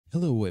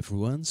Hello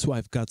everyone, so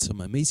I've got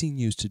some amazing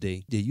news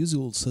today. The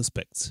usual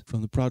suspects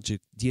from the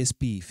project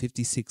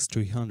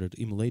DSP56300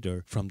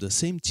 emulator from the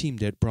same team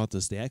that brought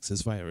us the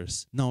access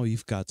virus. Now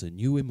you've got a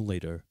new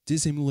emulator.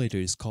 This emulator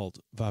is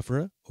called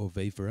Vavra or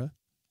Vavra.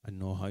 I don't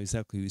know how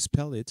exactly you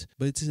spell it,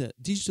 but it's a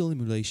digital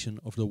emulation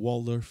of the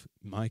Waldorf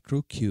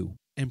Micro Q.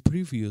 And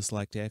previous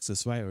like the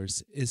access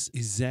virus is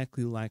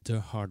exactly like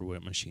the hardware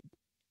machine.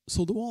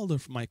 So the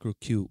Waldorf Micro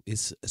Q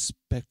is a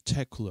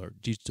spectacular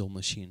digital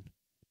machine,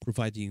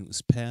 providing you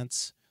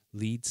paths,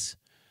 leads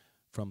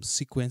from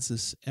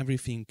sequences,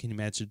 everything you can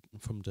imagine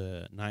from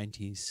the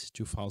 90s,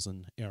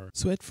 2000 era.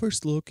 So at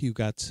first look, you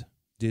got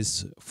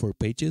this 4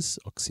 pages,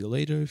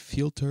 oscillator,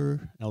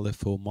 filter,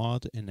 LFO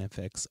mod, and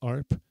FX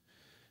ARP.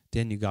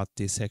 Then you got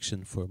this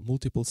section for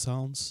multiple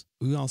sounds.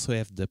 We also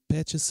have the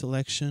patches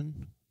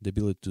selection, the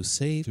ability to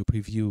save, to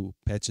preview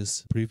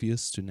patches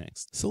previous to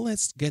next. So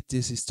let's get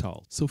this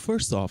installed. So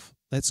first off,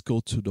 let's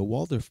go to the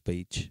Waldorf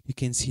page. You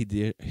can see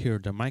here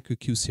the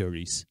MicroQ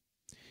series.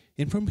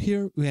 And from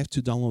here, we have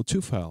to download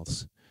 2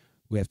 files.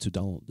 We have to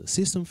download the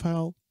system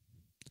file,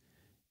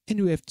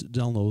 and we have to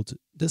download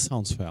the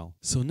sounds file.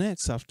 So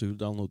next, after you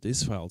download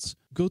these files,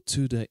 go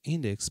to the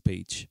index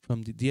page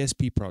from the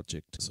DSP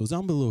project. So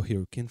down below here,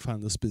 you can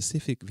find the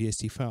specific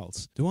VST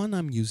files. The one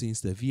I'm using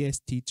is the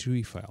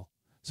VST3 file.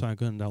 So I'm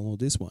going to download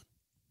this one.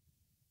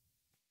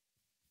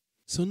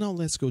 So now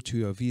let's go to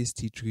your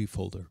VST3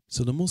 folder.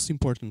 So the most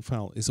important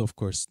file is of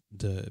course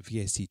the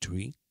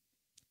VST3.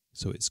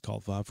 So it's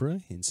called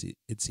Vavra, hence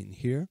it's in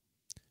here.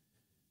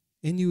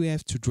 And you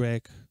have to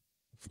drag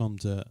from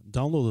the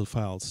downloaded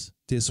files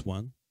this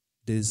one.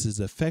 This is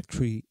a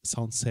factory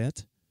sound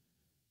set.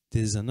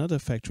 This is another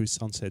factory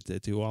sound set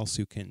that you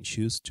also can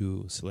choose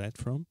to select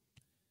from.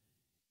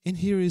 And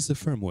here is the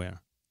firmware.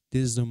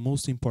 This is the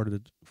most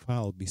important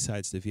file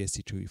besides the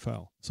VST3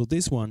 file. So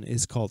this one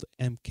is called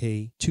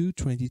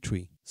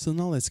MK223. So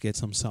now let's get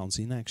some sounds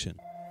in action.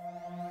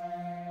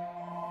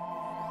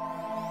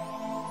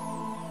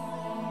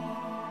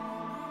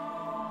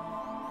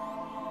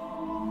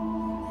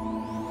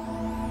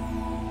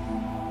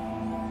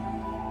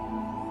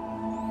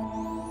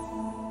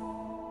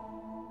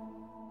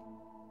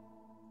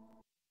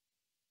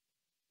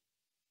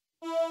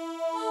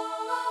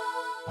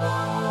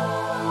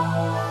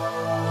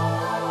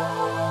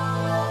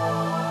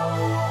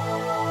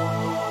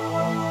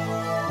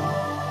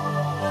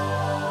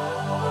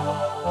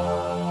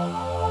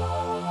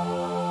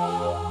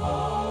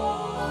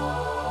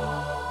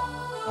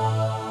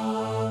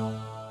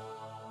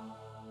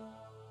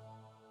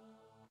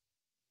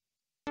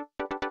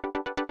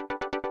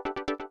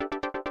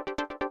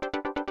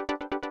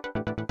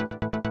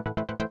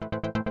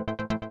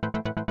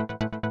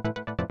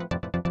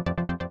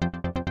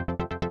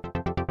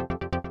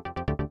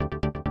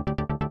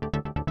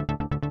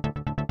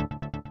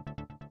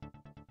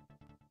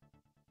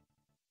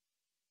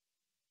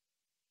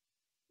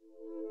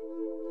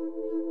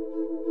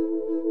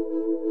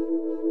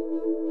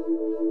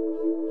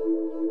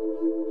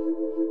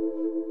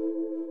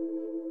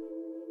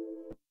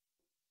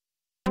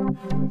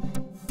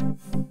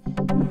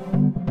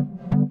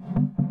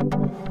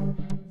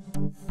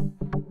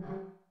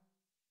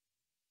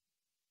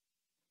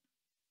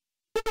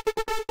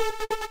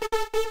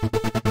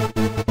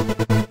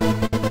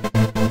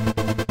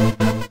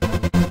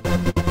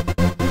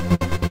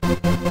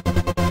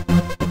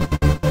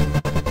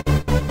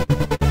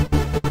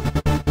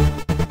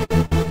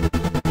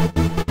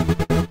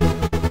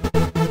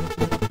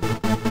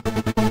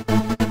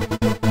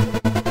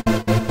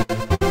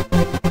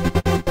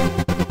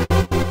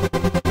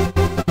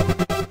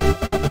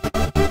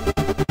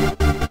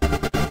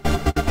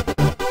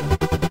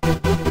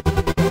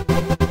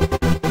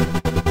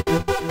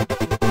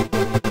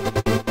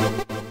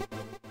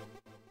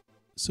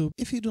 So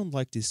if you don't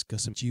like this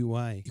custom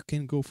GUI, you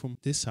can go from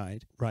this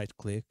side, right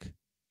click,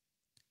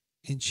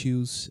 and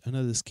choose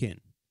another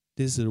skin.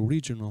 This is the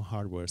original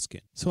hardware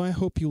skin. So I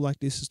hope you like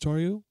this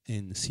tutorial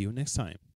and see you next time.